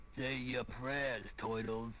Say your prayers,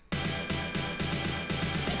 Toidles.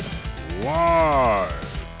 Live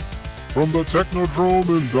from the Technodrome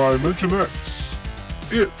in Dimension X,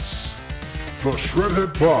 it's the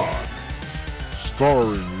Shredhead Pod,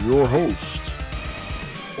 starring your host,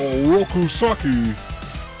 Oroku Saki,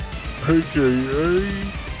 aka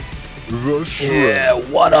The Shred. Yeah,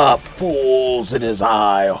 what up, fools? It is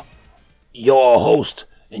I, your host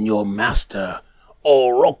and your master,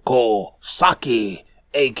 Oroku Saki,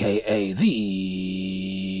 aka the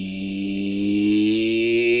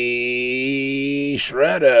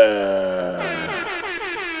Shredder.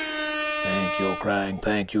 Thank you, Krang.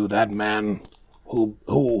 Thank you, that man who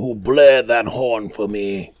blared that horn for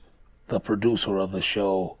me, the producer of the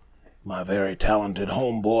show, my very talented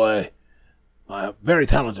homeboy, my very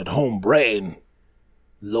talented home brain,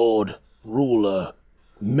 Lord, Ruler,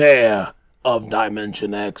 Mayor of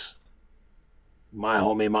Dimension X, my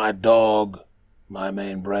homie, my dog, my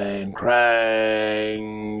main brain,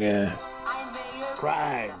 Krang.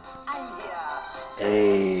 Krang.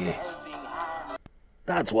 Hey.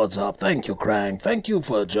 That's what's up. Thank you, Krang. Thank you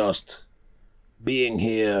for just being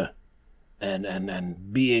here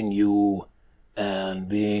and being you and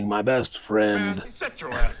being my best friend. Man, set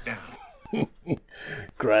your ass down.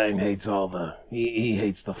 Krang hates he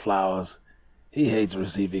hates the flowers. He hates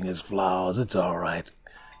receiving his flowers. It's all right.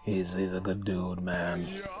 He's a good dude, man.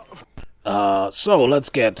 So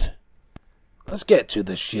let's get to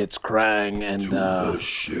the shits, Krang, and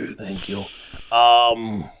thank you.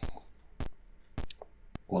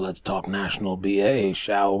 Well, let's talk National BA,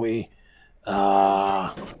 shall we?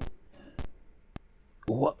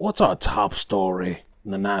 What's our top story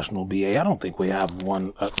in the National BA? I don't think we have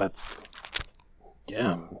one.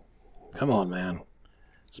 Damn. Come on, man.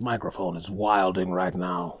 This microphone is wilding right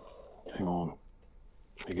now. Hang on.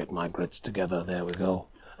 Let me get my grits together. There we go.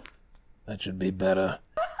 That should be better.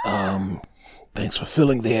 Thanks for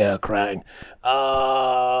filling the air, Krang.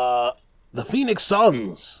 The Phoenix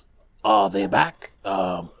Suns, are they back?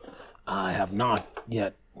 I have not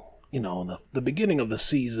yet, the beginning of the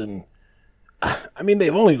season. I mean,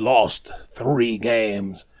 they've only lost 3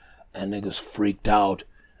 games, and niggas freaked out.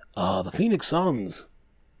 The Phoenix Suns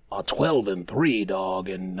are 12-3, dog,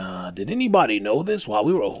 and did anybody know this while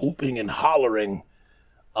we were hooping and hollering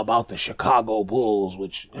about the Chicago Bulls,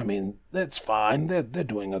 which, I mean, that's fine. They're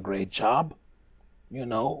doing a great job,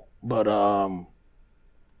 but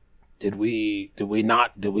did we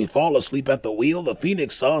fall asleep at the wheel? The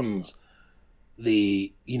Phoenix Suns,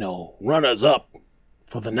 the, runners up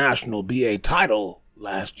for the National BA title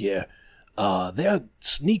last year, they're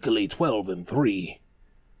sneakily 12-3.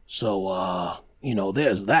 So,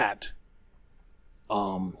 there's that.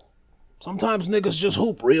 Sometimes niggas just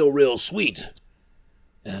hoop real sweet.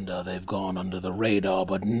 And they've gone under the radar,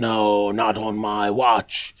 but no, not on my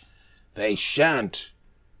watch. They shan't.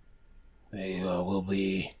 They will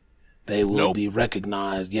be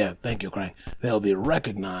recognized. Yeah, thank you, Crank. They'll be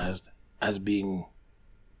recognized as being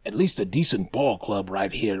at least a decent ball club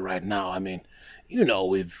right here, right now. I mean,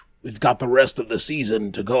 we've got the rest of the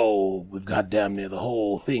season to go. We've got damn near the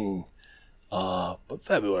whole thing. But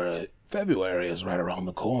February is right around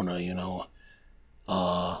the corner,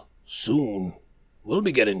 soon. We'll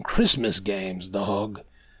be getting Christmas games, dog.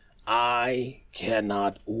 I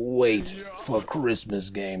cannot wait for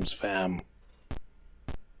Christmas games, fam.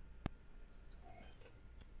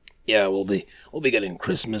 Yeah, we'll be getting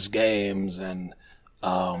Christmas games and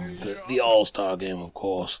the All-Star game, of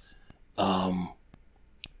course. But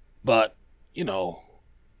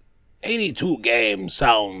 82 games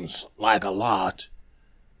sounds like a lot,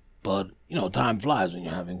 but time flies when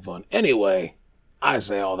you're having fun. Anyway, I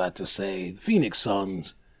say all that to say the Phoenix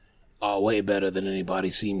Suns are way better than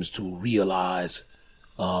anybody seems to realize.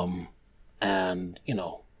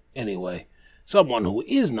 Anyway, someone who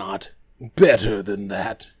is not better than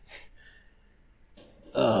that.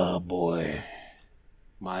 Oh boy.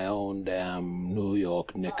 My own damn New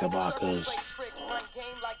York Knickerbockers.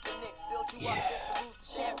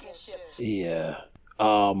 Yeah.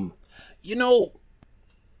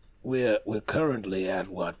 We're currently at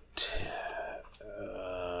what?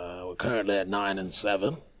 We're currently at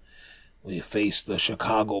 9-7. We face the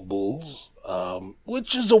Chicago Bulls,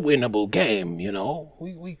 which is a winnable game.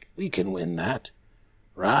 We can win that,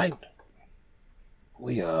 right?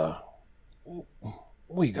 We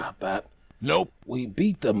got that. Nope. We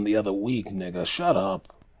beat them the other week, nigga. Shut up,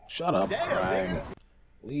 Krang.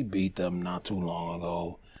 We beat them not too long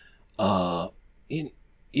ago. I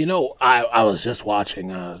was just watching.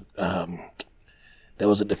 There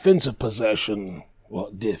was a defensive possession.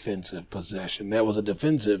 Well, defensive possession. There was a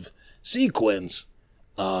defensive sequence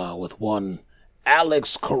with one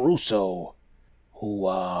Alex Caruso, who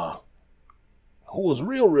was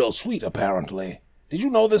real sweet apparently. Did you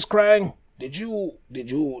know this, Krang? Did you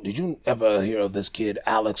ever hear of this kid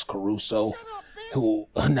Alex Caruso? Who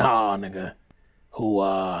nah nigga.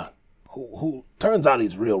 Who turns out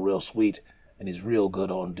he's real sweet and he's real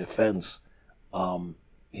good on defense.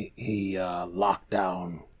 He locked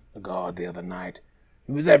down the guard the other night.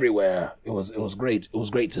 He was everywhere. It was great. It was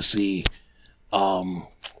great to see.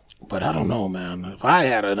 But I don't know, man. If I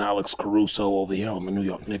had an Alex Caruso over here on the New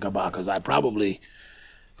York Knickerbockers, I probably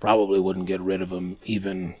wouldn't get rid of him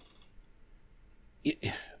even.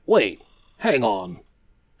 Wait, hang on,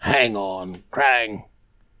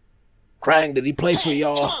 Krang, did he play for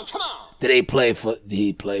y'all? Come on. Did he play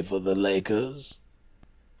for the Lakers?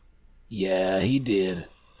 Yeah, he did,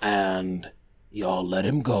 and y'all let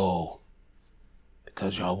him go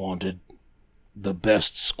because y'all wanted the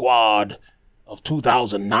best squad of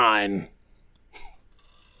 2009,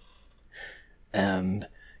 and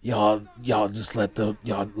y'all just let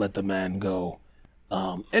the man go.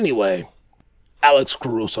 Anyway, Alex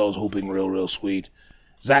Caruso's hooping real sweet.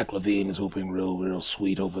 Zach LaVine is hooping real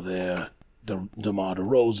sweet over there. DeMar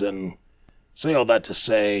DeRozan. Say all that to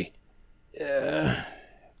say,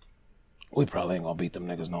 we probably ain't gonna beat them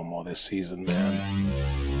niggas no more this season, man.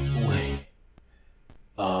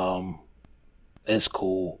 It's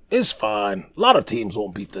cool. It's fine. A lot of teams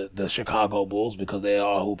won't beat the Chicago Bulls because they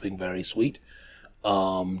are hooping very sweet.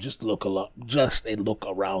 Just a look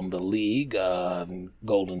around the league.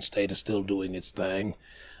 Golden State is still doing its thing.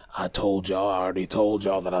 I already told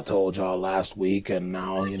y'all that I told y'all last week, and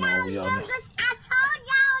now, we are.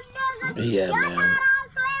 Yeah, man.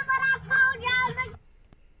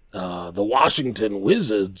 The Washington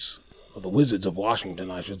Wizards, or the Wizards of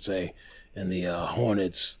Washington, I should say, and the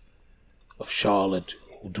Hornets of Charlotte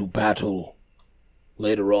will do battle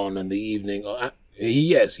later on in the evening.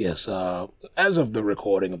 Yes. As of the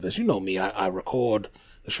recording of this, you know me, I record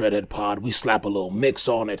the Shredhead Pod. We slap a little mix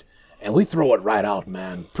on it, and we throw it right out,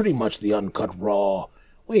 man. Pretty much the uncut raw.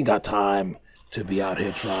 We ain't got time to be out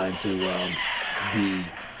here trying to be,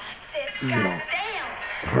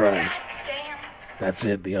 right. That's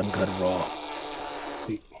it, the uncut raw.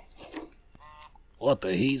 What the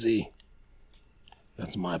heezy?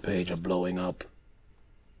 That's my page of blowing up.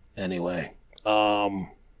 Anyway, where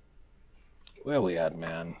we at,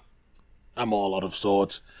 man? I'm all out of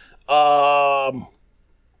sorts.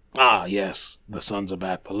 Yes, the Suns are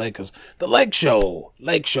back. The Lakers. The Lake Show,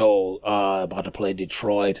 about to play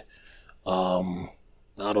Detroit. I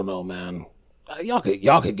don't know, man. Y'all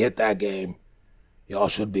could get that game. Y'all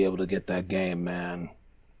should be able to get that game, man.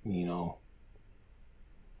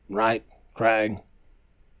 Right, Krang?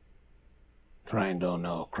 Krang don't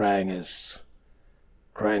know. Krang is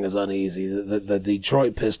uneasy. The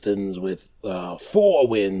Detroit Pistons with 4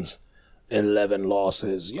 wins, 11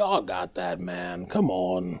 losses. Y'all got that, man. Come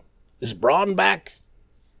on. Is Braun back?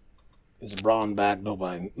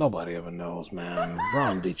 Nobody ever knows, man.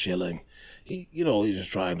 Braun be chilling. He's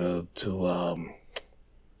just trying to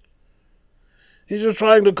he's just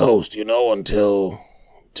trying to coast, until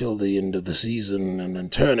the end of the season, and then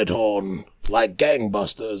turn it on like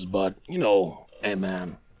gangbusters. But hey,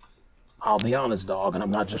 man, I'll be honest, dog, and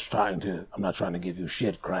I'm not trying to give you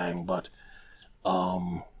shit, Krang, but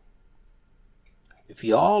if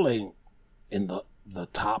y'all ain't in the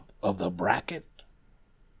top of the bracket,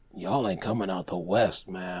 y'all ain't coming out the West,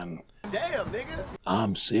 man. Damn, nigga.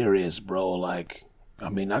 I'm serious, bro. I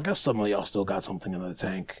guess some of y'all still got something in the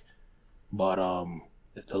tank, but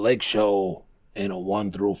if the Lake Show ain't a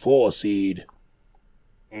 1 through 4 seed,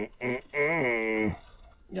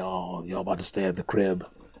 y'all about to stay at the crib.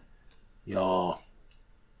 Y'all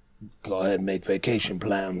go ahead and make vacation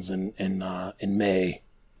plans in May.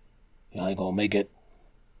 Y'all ain't gonna make it.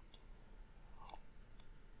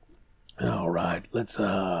 All right, let's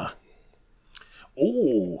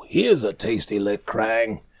here's a tasty lick,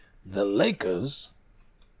 Krang. The Lakers,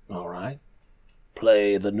 all right,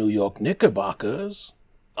 play the New York Knickerbockers,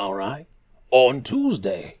 all right, on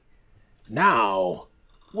Tuesday. Now,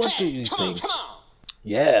 what do you think? Come on.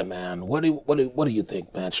 Yeah, man. What do you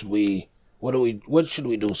think, man? What should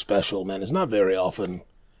we do special, man? It's not very often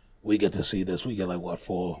we get to see this. We get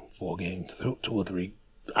four games, 2 or 3.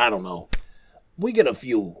 I don't know. We get a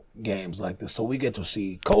few games like this, so we get to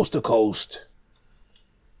see coast to coast,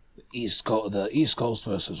 the East Coast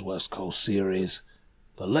versus West Coast series,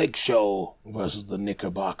 the Lake Show versus the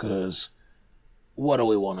Knickerbockers. What do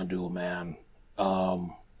we want to do, man?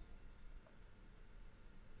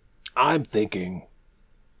 I'm thinking,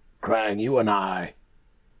 Krang, you and I,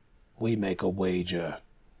 we make a wager.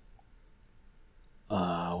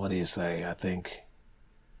 what do you say? I think.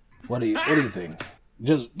 What do you think?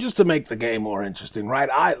 Just to make the game more interesting,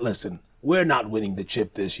 right? Listen. We're not winning the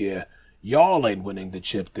chip this year. Y'all ain't winning the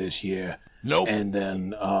chip this year. Nope. And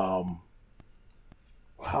then, how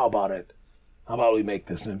about it? How about we make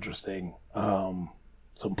this interesting?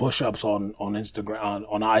 Some push-ups on Instagram,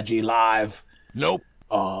 on IG Live. Nope.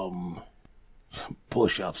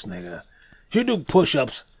 Push-ups, nigga. You do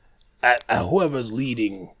push-ups at whoever's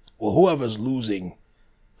leading or whoever's losing.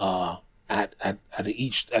 At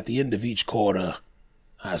the end of each quarter,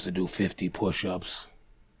 has to do 50 push-ups.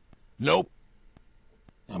 Nope.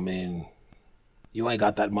 I mean, you ain't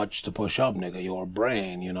got that much to push up, nigga. Your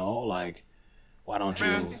brain, you know, like, why don't you?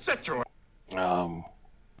 Man, set your...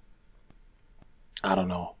 I don't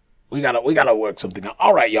know. We gotta work something out.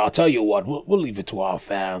 All right, y'all. Tell you what, we'll leave it to our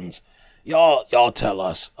fans. Y'all tell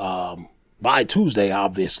us by Tuesday,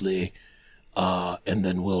 obviously, and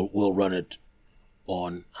then we'll run it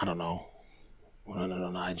on. I don't know. Run it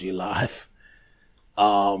on IG Live.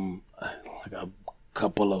 Like a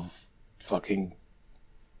couple of fucking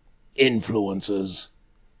influencers.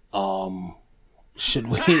 Should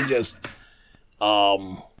we just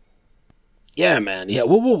yeah, man, yeah,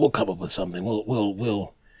 we'll come up with something.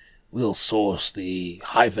 We'll source the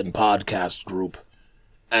Hyphen Podcast group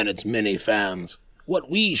and its many fans. What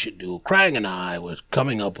we should do, Krang and I were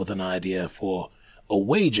coming up with an idea for a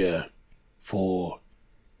wager for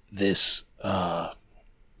this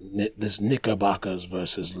this Knickerbockers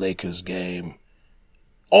versus Lakers game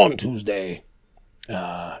on Tuesday,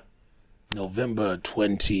 November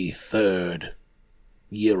 23rd,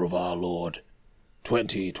 year of our Lord,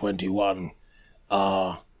 2021.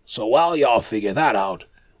 So while y'all figure that out,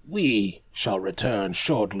 we shall return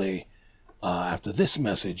shortly after this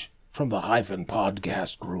message from the Hyphen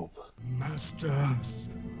Podcast group. Master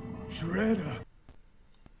Shredder.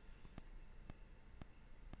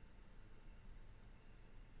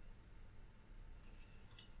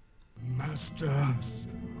 Master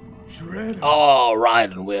Shredder. All right,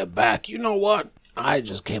 and we're back. You know what? I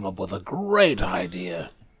just came up with a great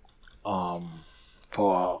idea for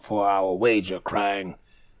our wager, Krang.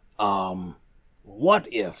 What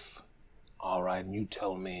if, all right, and you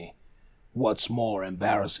tell me what's more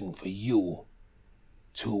embarrassing for you,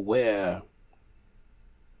 to wear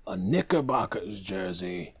a Knickerbockers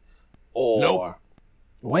jersey or... Nope.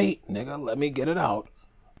 Wait, nigga, let me get it out.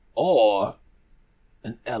 Or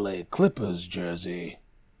an LA Clippers jersey.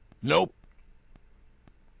 Nope.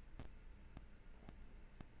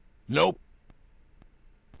 Nope.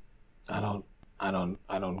 I don't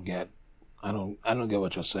get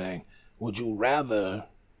what you're saying. Would you rather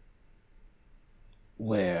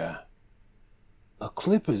wear a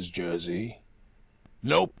Clippers jersey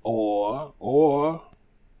Nope. or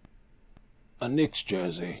a Knicks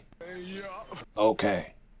jersey?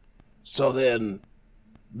 Okay. So then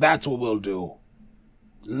that's what we'll do.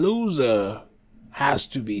 Loser has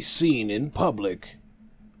to be seen in public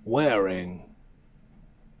wearing,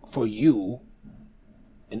 for you,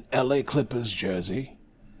 an LA Clippers jersey,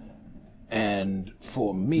 and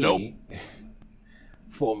for me, Nope.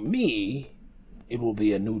 for me, it will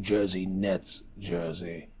be a New Jersey Nets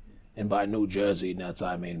jersey. And by New Jersey Nets,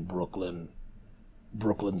 I mean Brooklyn's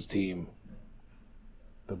team.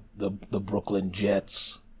 The Brooklyn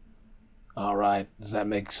Jets. All right, does that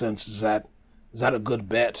make sense? Is that a good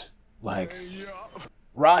bet? Like,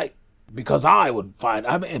 right? Because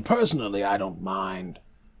personally, I don't mind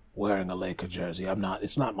wearing a Laker jersey.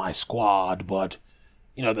 It's not my squad, but,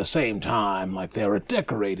 you know, at the same time, like, they're a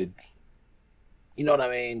decorated, you know what I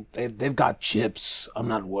mean? They've got chips. I'm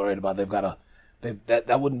not worried about,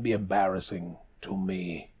 that wouldn't be embarrassing to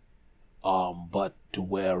me. But to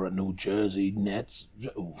wear a New Jersey Nets,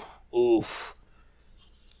 oof,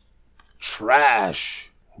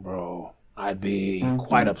 trash, bro. I'd be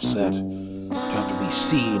quite upset to have to be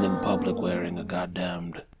seen in public wearing a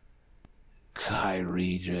goddamned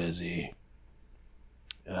Kyrie jersey.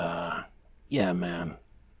 Yeah, man.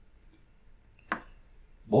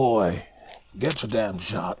 Boy, get your damn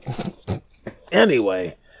shot.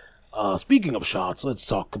 Anyway, speaking of shots, let's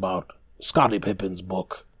talk about Scottie Pippen's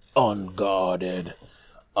book, Unguarded.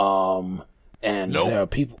 And Nope. there are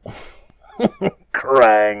people...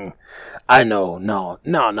 Krang. I know, no,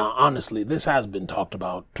 honestly, this has been talked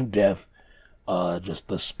about to death. Just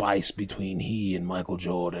the spice between he and Michael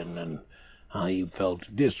Jordan, and how he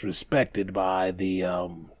felt disrespected by the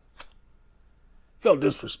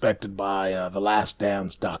The Last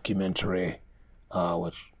Dance documentary,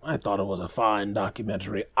 which I thought it was a fine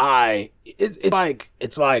documentary.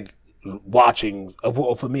 It's like watching,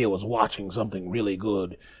 for me, it was watching something really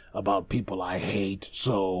good about people I hate.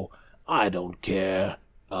 So I don't care,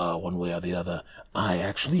 one way or the other. I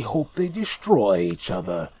actually hope they destroy each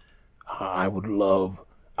other. I would love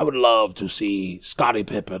to see Scottie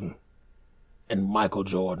Pippen and Michael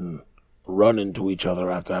Jordan run into each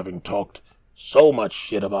other after having talked so much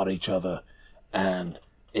shit about each other, and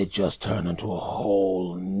it just turned into a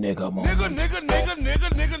whole nigga moment.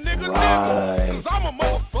 Nigga. Right. 'Cause I'm a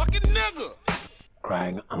motherfucking nigga.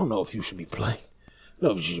 Crying. I don't know if you should be playing. I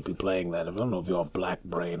don't know if you should be playing that. I don't know if you're a black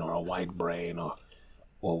brain or a white brain or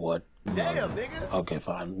what. Damn, nigga. Okay,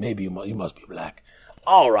 fine. Maybe you must be black.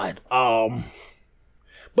 All right.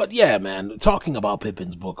 But yeah, man. Talking about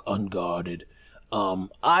Pippen's book, Unguarded.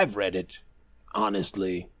 I've read it.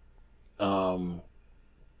 Honestly,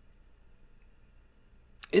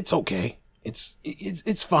 it's okay.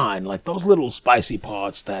 It's fine. Like those little spicy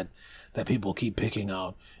parts that people keep picking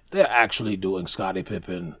out, they're actually doing Scottie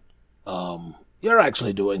Pippen. You're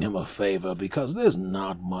actually doing him a favor because there's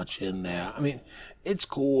not much in there. I mean, it's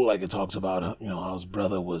cool. Like it talks about how his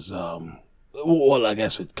brother was. Well, I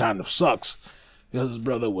guess it kind of sucks because his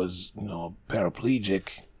brother was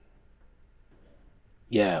paraplegic.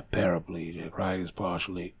 Yeah, paraplegic, right? He's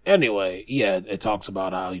partially. Anyway, yeah, it talks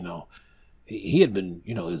about how, he had been,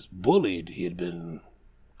 is bullied. He had been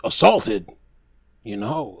assaulted,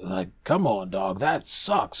 like, come on, dog. That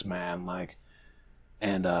sucks, man. Like,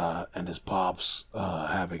 and his pops,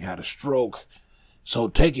 having had a stroke. So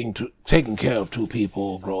taking care of two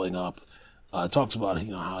people growing up, talks about,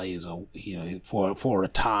 how he's for a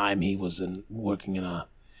time he was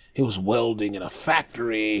he was welding in a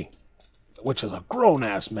factory, which is a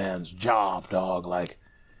grown-ass man's job, dog. Like,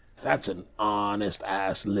 that's an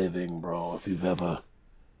honest-ass living, bro. If you've ever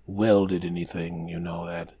welded anything, you know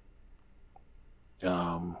that.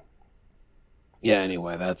 Yeah,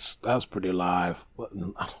 anyway, that's pretty live.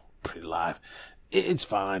 Pretty live. It's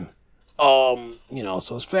fine. So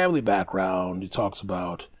his family background, he talks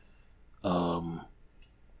about the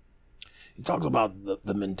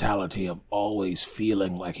mentality of always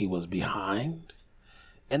feeling like he was behind.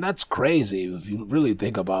 And that's crazy if you really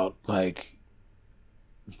think about, like,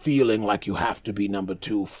 feeling like you have to be number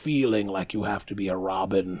two, feeling like you have to be a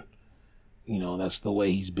Robin. That's the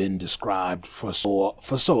way he's been described for so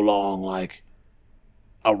long, like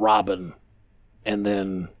a Robin. And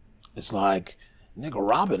then it's like, nigga,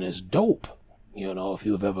 Robin is dope. If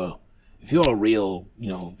you're a real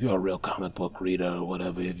comic book reader or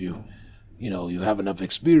whatever, if you have enough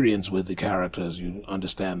experience with the characters, you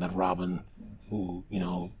understand that Robin, who,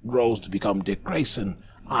 grows to become Dick Grayson.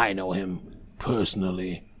 I know him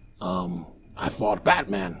personally. I fought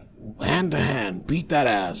Batman hand to hand, beat that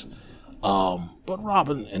ass. But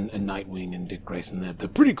Robin and Nightwing and Dick Grayson, they're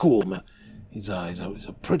pretty cool, man. He's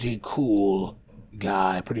a pretty cool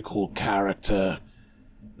guy, pretty cool character,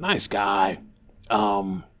 nice guy.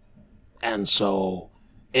 And so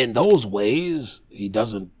in those ways, he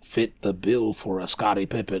doesn't fit the bill for a Scottie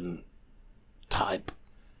Pippen type.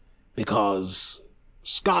 Because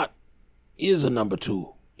Scott is a number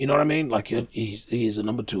two. You know what I mean? Like, he's a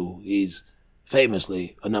number two. He's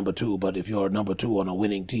famously a number two. But if you're a number two on a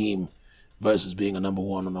winning team versus being a number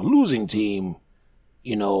one on a losing team,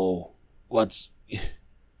 what's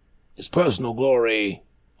his personal glory,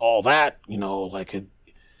 all that, like, if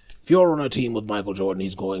you're on a team with Michael Jordan,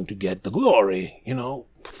 he's going to get the glory,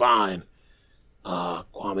 fine.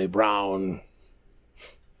 Kwame Brown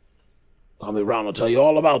will tell you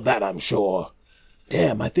all about that, I'm sure.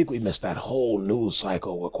 Damn, I think we missed that whole news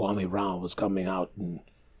cycle where Kwame Brown was coming out and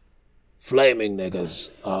flaming niggas.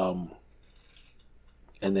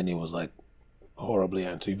 And then he was like horribly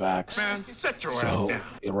anti-vax. Man, set your ass down.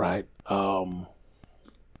 Right. I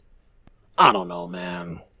don't know,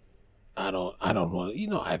 man. I don't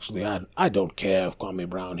want. Actually, I don't care if Kwame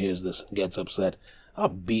Brown hears this and gets upset. I'll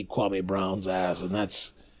beat Kwame Brown's ass, and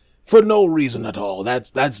that's for no reason at all.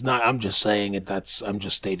 That's not. I'm just saying it. I'm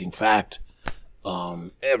just stating fact.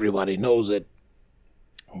 Everybody knows it.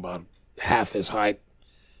 About half his height.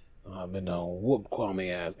 I've been whoop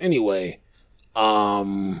Kwame ass. Anyway,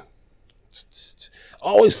 always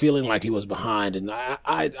feeling like he was behind, and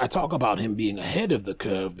I talk about him being ahead of the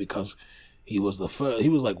curve because he was the first. He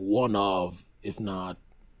was like one of, if not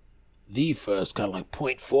the first, kind of like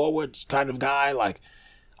point forwards kind of guy. Like,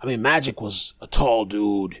 I mean, Magic was a tall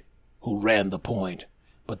dude who ran the point,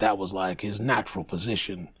 but that was like his natural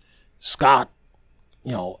position. Scott,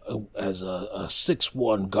 as a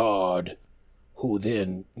 6'1" guard who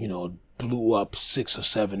then, blew up 6 or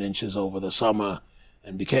 7 inches over the summer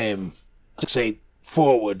and became 6'8"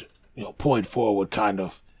 forward, point forward kind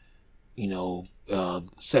of,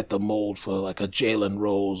 set the mold for like a Jalen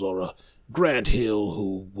Rose or a Grant Hill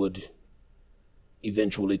who would,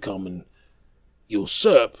 eventually come and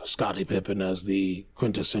usurp Scottie Pippen as the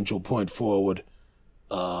quintessential point forward.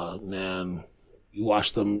 Man, you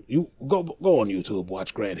watch them. You go on YouTube,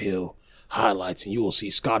 watch Grant Hill highlights, and you will see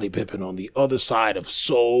Scottie Pippen on the other side of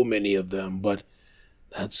so many of them. But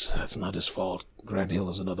that's not his fault. Grant Hill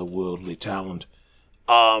is another worldly talent.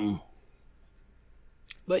 But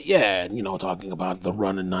yeah, talking about the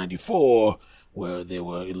run in '94 where they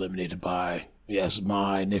were eliminated by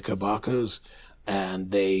my Knickerbockers,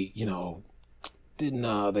 and they didn't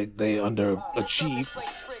they underachieved.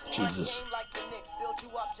 Jesus.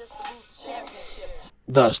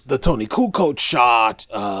 The Tony Kukoc shot,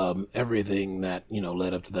 everything that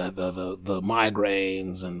led up to that, the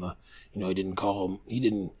migraines and the he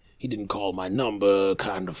didn't call my number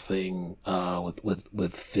kind of thing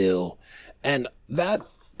with Phil, and that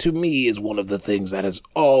to me is one of the things that has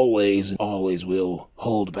always will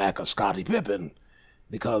hold back a Scottie Pippen,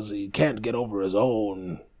 because he can't get over his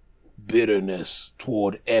own bitterness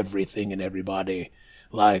toward everything and everybody.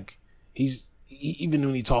 Like even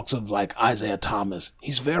when he talks of like Isaiah Thomas,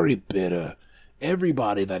 he's very bitter.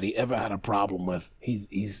 Everybody that he ever had a problem with,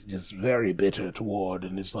 he's just very bitter toward,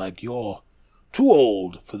 and it's like, you're too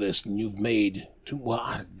old for this, and you've made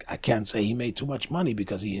I can't say he made too much money,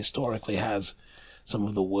 because he historically has some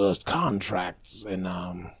of the worst contracts, and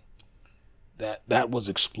that was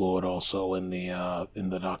explored also in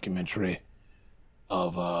the documentary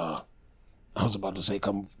of I was about to say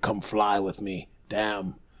come fly with me.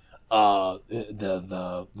 Damn.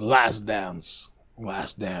 The Last Dance.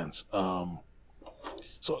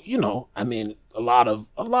 So I mean, a lot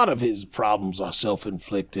of his problems are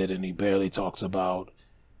self-inflicted, and he barely talks about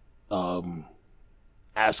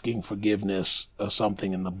asking forgiveness or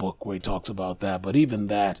something in the book where he talks about that. But even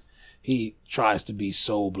that, he tries to be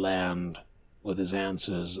so bland with his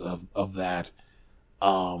answers of that.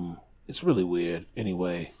 It's really weird.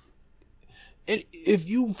 Anyway, if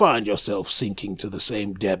you find yourself sinking to the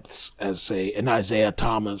same depths as, say, an Isaiah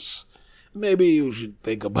Thomas, maybe you should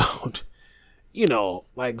think about,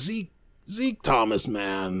 like Zeke Thomas,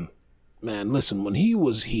 man, listen, when he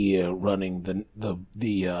was here running the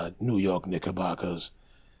New York Knickerbockers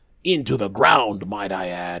into the ground, might I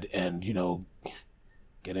add, and,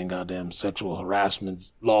 getting goddamn sexual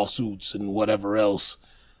harassment lawsuits and whatever else,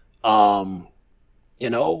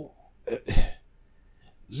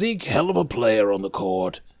 Zeke, hell of a player on the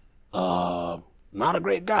court, not a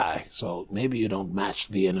great guy, so maybe you don't match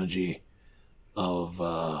the energy of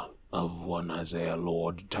one Isaiah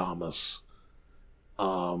Lord Thomas.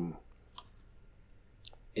 Anyway.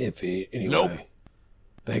 Nope.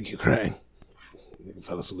 Thank you, Craig. He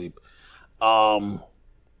fell asleep. And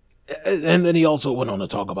then he also went on to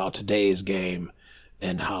talk about today's game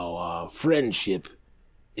and how friendship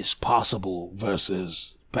is possible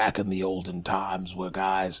versus back in the olden times where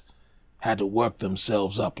guys had to work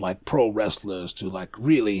themselves up like pro wrestlers to like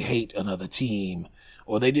really hate another team,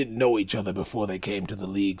 or they didn't know each other before they came to the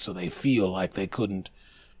league, so they feel like they couldn't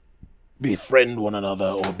befriend one another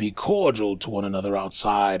or be cordial to one another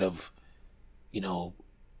outside of,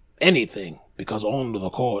 anything, because on the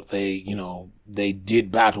court they did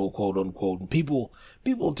battle, quote unquote, and people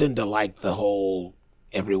tend to like the whole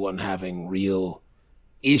everyone having real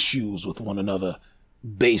issues with one another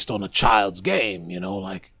based on a child's game,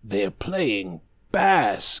 like they're playing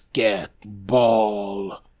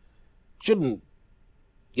basketball. And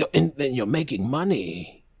then you're making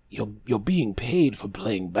money. You're being paid for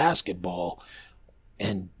playing basketball,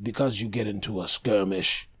 and because you get into a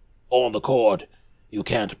skirmish on the court, you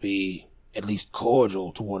can't be at least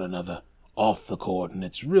cordial to one another off the court, and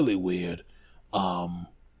it's really weird. Y'all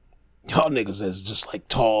niggas is just like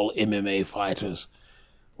tall MMA fighters.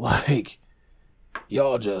 Like,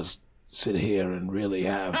 y'all just sit here and really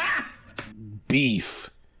have beef,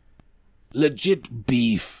 legit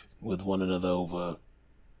beef with one another over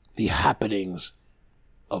the happenings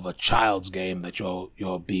of a child's game that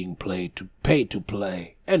you're being paid to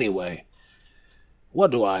play. Anyway, what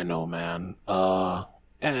do I know, man? And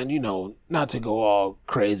not to go all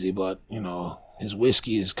crazy, but his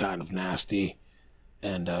whiskey is kind of nasty.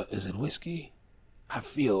 And is it whiskey? I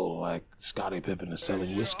feel like Scottie Pippen is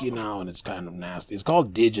selling whiskey now, and it's kind of nasty. It's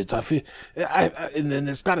called Digits. And then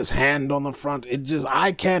it's got his hand on the front.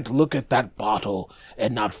 I can't look at that bottle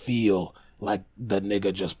and not feel like the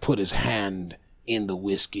nigga just put his hand in the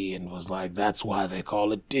whiskey and was like, that's why they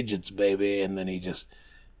call it Digits, baby. And then he just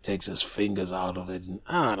takes his fingers out of it. And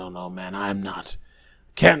I don't know, man.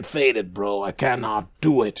 Can't fade it, bro. I cannot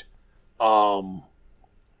do it.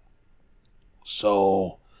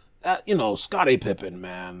 So, Scottie Pippen,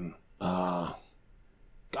 man,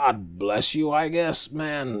 God bless you, I guess,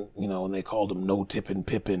 man. When they called him No Tippin'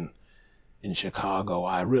 Pippin in Chicago,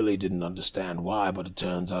 I really didn't understand why, but it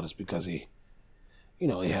turns out it's because he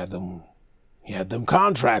had them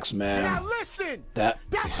contracts, man. Now listen!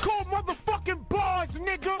 That's called motherfucking bars,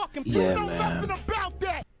 nigga! Yeah, you know man. nothing about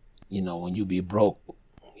that! When you be broke,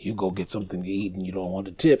 you go get something to eat and you don't want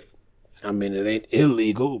to tip. I mean, it ain't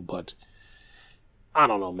illegal, but I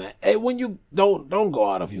don't know, man. Hey, when you don't go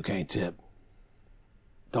out if you can't tip.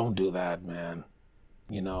 Don't do that, man.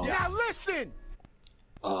 Now listen!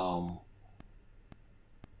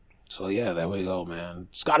 So yeah, there we go, man.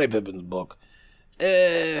 Scottie Pippen's book.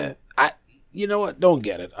 You know what? Don't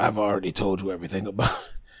get it. I've already told you everything about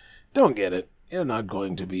it. Don't get it. You're not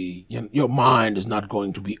going to be, your mind is not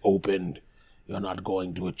going to be opened. You're not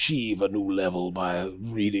going to achieve a new level by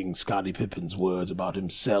reading Scottie Pippen's words about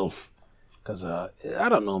himself. Because, I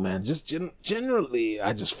don't know, man. Just generally,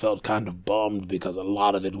 I just felt kind of bummed because a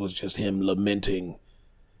lot of it was just him lamenting,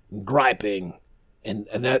 griping, and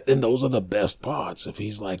those are the best parts. If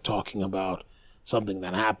he's like talking about something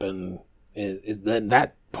that happened, then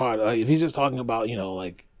that part, if he's just talking about,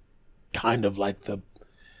 like kind of like the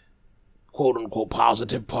quote unquote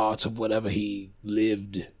positive parts of whatever he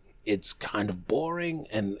lived, it's kind of boring.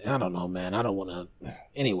 And I don't know, man. I don't want to.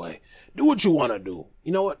 Anyway, do what you want to do.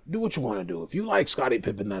 You know what? Do what you want to do. If you like Scottie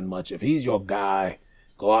Pippen that much, if he's your guy,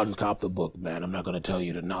 go out and cop the book, man. I'm not going to tell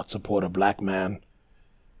you to not support a black man.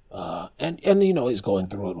 And he's going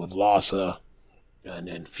through it with Larsa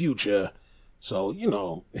and Future. So,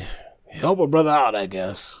 help a brother out, I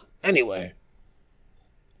guess. Anyway,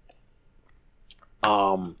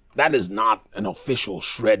 that is not an official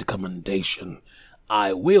shred commendation.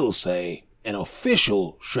 I will say an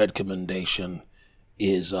official shred commendation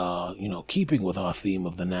is, keeping with our theme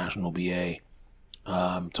of the National BA.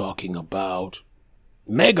 Talking about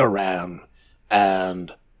Mega Ran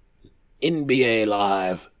and NBA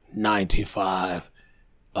Live 95.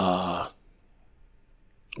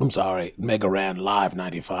 Mega Ran Live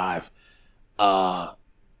 95.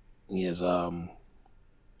 Is I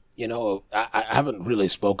haven't really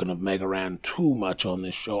spoken of Mega Ran too much on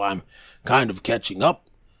this show. I'm kind of catching up,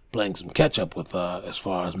 playing some catch up with as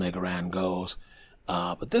far as Mega Ran goes.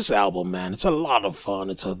 But this album, man, it's a lot of fun.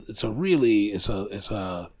 It's a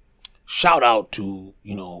shout out to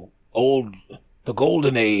the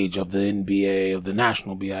golden age of the NBA, of the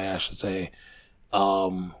National BI, I should say.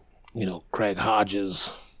 Craig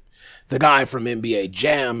Hodges, the guy from NBA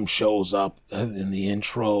Jam, shows up in the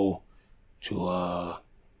intro to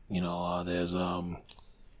there's a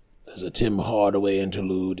Tim Hardaway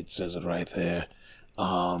interlude. It says it right there.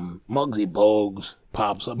 Muggsy Bogues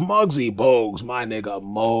pops up. Muggsy Bogues, my nigga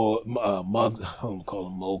Muggs. I'm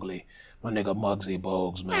calling him Mowgli. My nigga Muggsy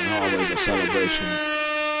Bogues, man. Always a celebration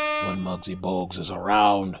when Muggsy Bogues is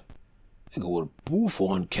around. Nigga would boof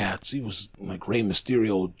on cats. He was like Rey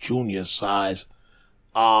Mysterio Jr. size.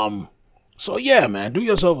 So yeah, man, do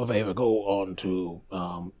yourself a favor. Go on to,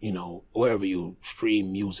 wherever you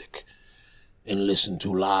stream music and listen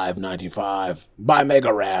to Live 95 by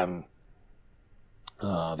Mega Ran.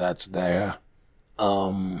 That's there.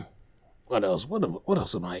 What else? What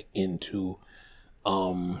else am I into?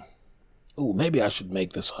 Maybe I should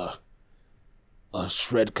make this a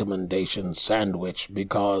shred commendation sandwich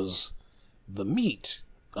because the meat,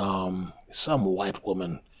 some white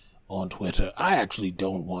woman on Twitter. I actually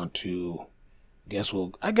don't want to.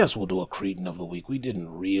 I guess we'll do a Cretin of the week. We didn't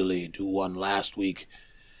really do one last week.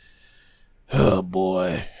 Oh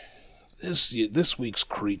boy, this week's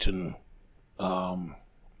Cretin. Krang.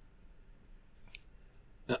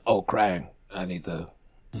 I need to.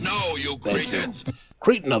 No, you cretins!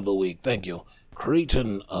 Cretin of the week. Thank you.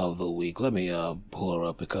 Cretin of the week. Let me pull her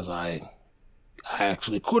up because I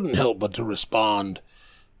actually couldn't help but to respond.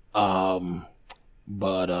 But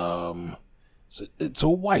it's a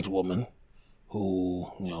white woman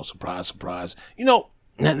who, surprise, surprise.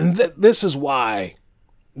 And this is why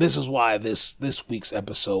this week's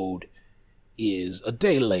episode is a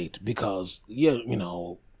day late because,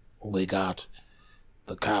 we got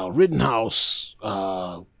the Kyle Rittenhouse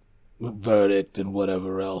verdict and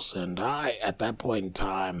whatever else. And I, at that point in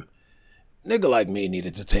time, nigga like me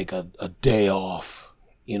needed to take a day off,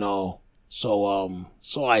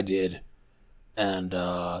 So I did. And,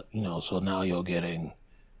 so now you're getting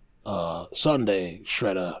Sunday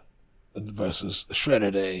Shredder versus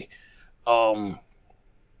Shredder Day.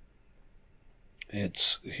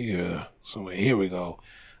 It's here. So here we go.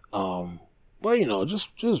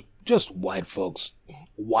 Just white folks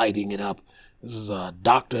whiting it up. This is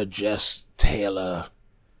Dr. Jess Taylor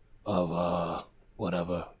of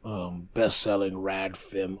whatever, best-selling rad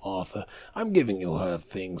film author. I'm giving you her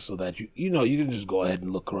things so that you know, you can just go ahead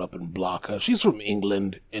and look her up and block her. She's from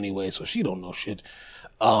England anyway, so she don't know shit.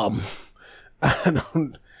 I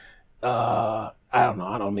don't know.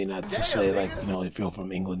 I don't mean that to say, like, you know, if you're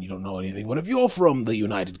from England, you don't know anything. But if you're from the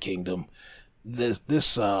United Kingdom, this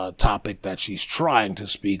topic that she's trying to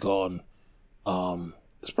speak on,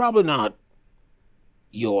 is probably not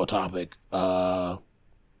your topic.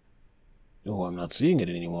 Oh, I'm not seeing it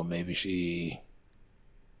anymore. Maybe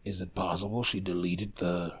is it possible she deleted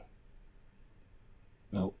the...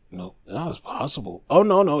 No, that was possible. Oh,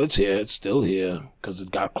 no, it's here. It's still here, because it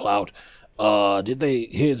got clout.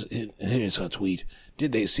 Here's her tweet.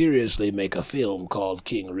 Did they seriously make a film called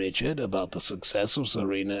King Richard about the success of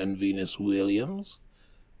Serena and Venus Williams?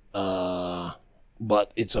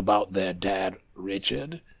 But it's about their dad,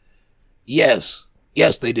 Richard? Yes,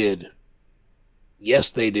 they did.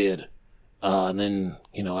 And then,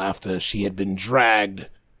 you know, after she had been dragged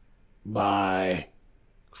by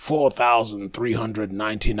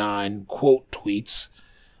 4,399 quote tweets,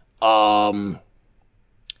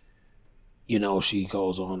 you know, she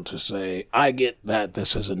goes on to say, I get that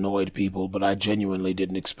this has annoyed people, but I genuinely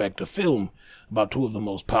didn't expect a film about two of the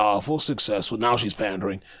most powerful, successful, now she's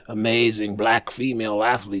pandering, amazing black female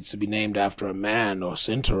athletes to be named after a man or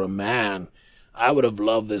center a man. I would have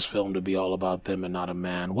loved this film to be all about them and not a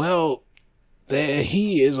man. Well,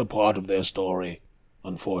 he is a part of their story,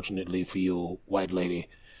 unfortunately for you, white lady.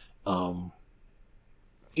 You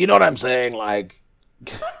know what I'm saying? Like,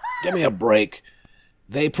 give me a break.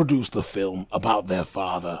 They produced the film about their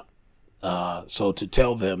father. So to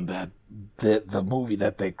tell them that the movie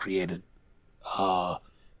that they created,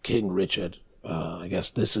 King Richard, I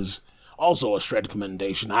guess this is also a Shred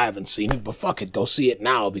commendation. I haven't seen it, but fuck it, go see it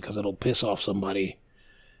now because it'll piss off somebody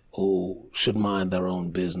who should mind their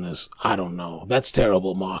own business. I don't know. That's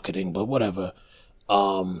terrible marketing, but whatever.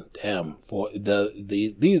 Damn, for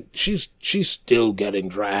she's still getting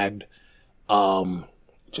dragged.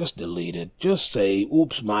 Just delete it. Just say,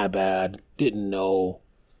 oops, my bad, didn't know.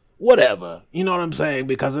 Whatever. You know what I'm saying?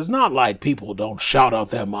 Because it's not like people don't shout out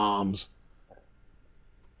their moms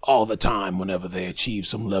all the time whenever they achieve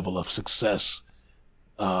some level of success.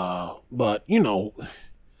 But, you know,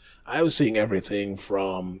 I was seeing everything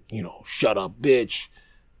from, you know, shut up, bitch,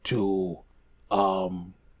 to,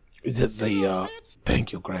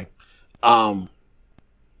 thank you, Greg. I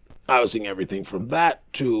was seeing everything from that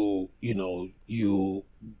to, you know,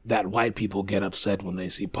 that white people get upset when they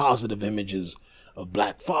see positive images of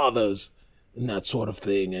black fathers and that sort of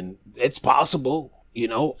thing. And it's possible, you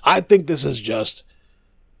know. I think this is just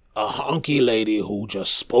a honky lady who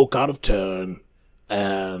just spoke out of turn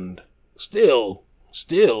and still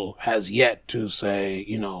has yet to say,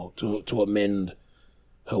 you know, to amend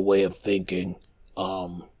her way of thinking.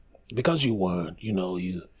 Because you weren't, you know,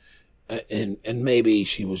 and maybe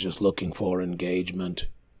she was just looking for engagement.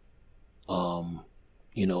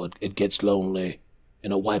 You know, it gets lonely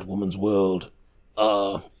in a white woman's world.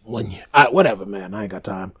 Whatever, man, I ain't got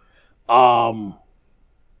time.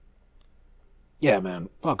 Yeah, man,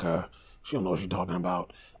 fuck her. She don't know what she's talking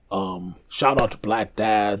about. Shout out to black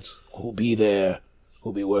dads who'll be there,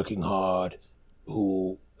 who'll be working hard,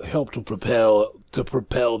 who help to propel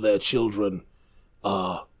their children,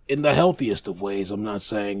 in the healthiest of ways. I'm not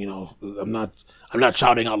saying, you know, I'm not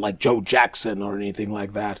shouting out like Joe Jackson or anything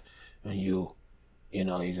like that. And you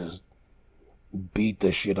just beat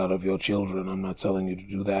the shit out of your children. I'm not telling you to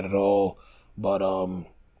do that at all. But,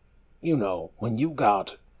 you know, when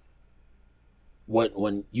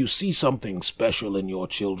you see something special in your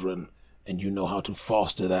children and you know how to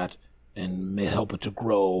foster that and help it to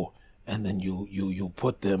grow, and then you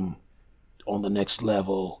put them on the next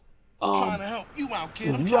level. Trying to help you out,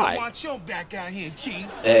 kid. I'm trying to watch your back out here, chief.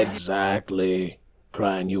 Exactly.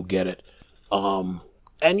 Crying, you get it.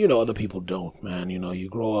 And you know, other people don't, man. You know, you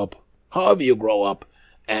grow up, however you grow up,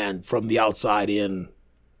 and from the outside in,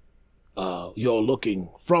 you're looking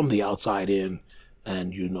from the outside in,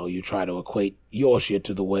 and you know, you try to equate your shit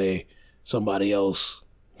to the way somebody else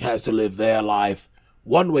has to live their life,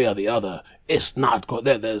 one way or the other. It's not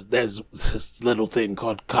there's this little thing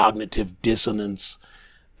called cognitive dissonance,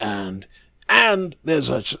 and there's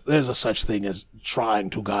a such thing as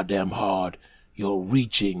trying too goddamn hard. You're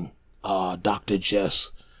reaching. Dr. Jess,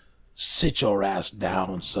 sit your ass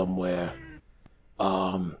down somewhere.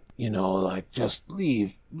 You know, like, just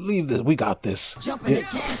leave this. We got this. Jump in the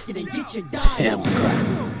casket and get your damn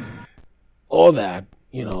crap. Or that,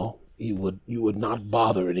 you know, you would not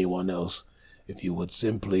bother anyone else if you would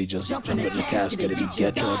simply just jump in the casket and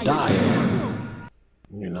get your die.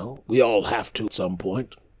 You know, we all have to at some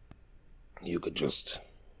point. you could just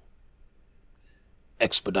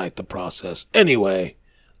expedite the process. Anyway,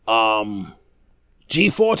 G4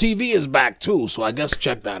 TV is back too, so I guess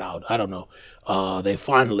check that out. I don't know. They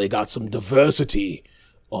finally got some diversity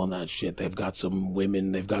on that shit. They've got some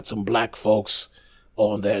women, they've got some black folks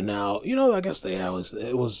on there now. You know, I guess I was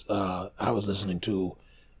listening to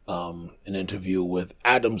an interview with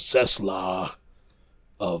Adam Sessler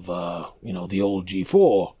of the old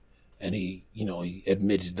G4, and he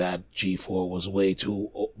admitted that G4 was way too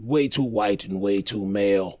white and way too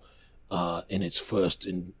male in its first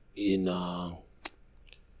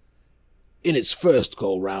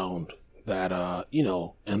go round. That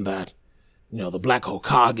and that the Black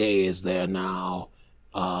Hokage is there now.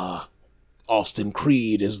 Austin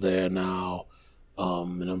Creed is there now,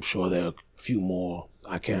 and I'm sure there are a few more.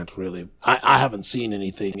 I haven't seen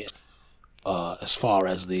anything as far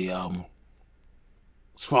as the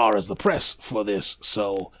press for this.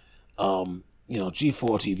 So G4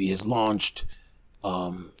 TV has launched.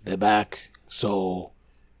 They're back. So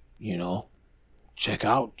check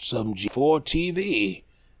out some G4 TV.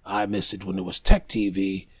 I missed it when it was Tech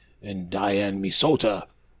TV, and Diane Misota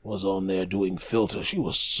was on there doing filter. She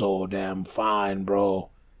was so damn fine, bro.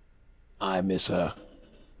 I miss her.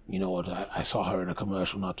 You know what? I saw her in a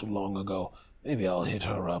commercial not too long ago. Maybe I'll hit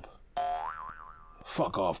her up.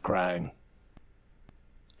 Fuck off crying.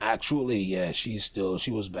 Actually, yeah, she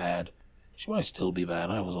was bad. She might still be bad.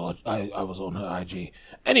 I was on her IG.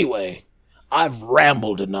 Anyway, I've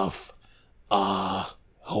rambled enough.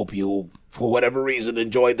 Hope you, for whatever reason,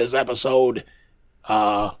 enjoyed this episode.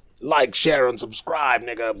 Like, share, and subscribe,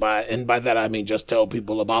 nigga. By that I mean just tell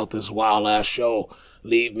people about this wild ass show.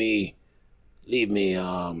 Leave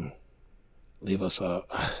us a...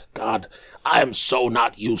 God, I am so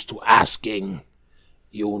not used to asking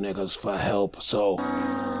you niggas for help. So,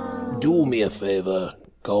 do me a favor.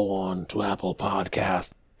 Go on to Apple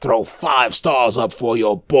Podcasts. Throw 5 stars up for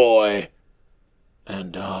your boy.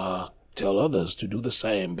 And, tell others to do the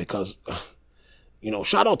same. Because,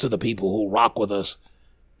 shout out to the people who rock with us.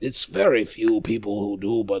 It's very few people who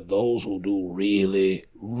do, but those who do really,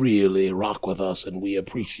 really rock with us, and we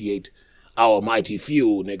appreciate our mighty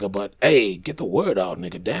few, nigga. But, hey, get the word out,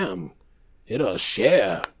 nigga. Damn. Hit a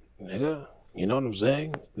share, nigga. You know what I'm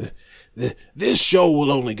saying? This show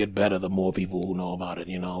will only get better the more people who know about it,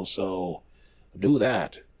 so do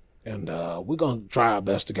that. And we're going to try our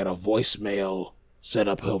best to get a voicemail set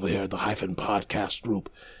up over here at the Hyphen Podcast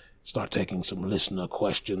group. Start taking some listener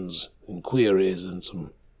questions and queries, and some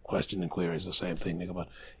question and queries, the same thing, nigga, but,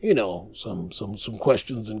 some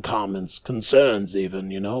questions and comments, concerns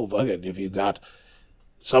even, fuck it, if you got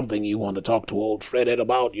something you want to talk to old Fredhead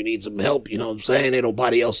about, you need some help, you know what I'm saying, ain't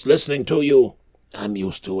nobody else listening to you, I'm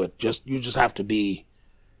used to it, you just have to be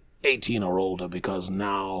 18 or older, because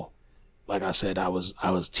now, like I said, I was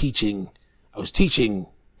teaching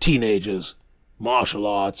teenagers martial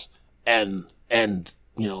arts, and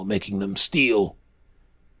making them steal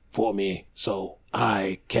for me, so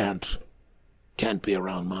I can't be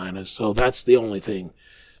around minors, so that's the only thing.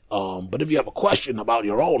 But if you have a question about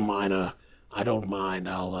your own minor, I don't mind.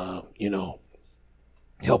 I'll,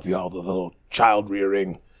 help you out with a little child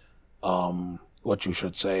rearing, what you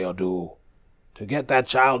should say or do to get that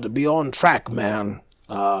child to be on track, man.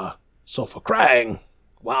 So for crying,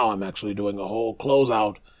 wow, I'm actually doing a whole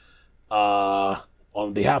closeout,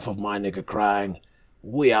 on behalf of my nigga crying.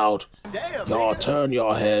 We out. Damn, y'all turn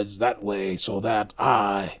your heads that way so that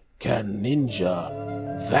I can ninja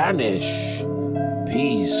vanish.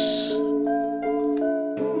 Peace.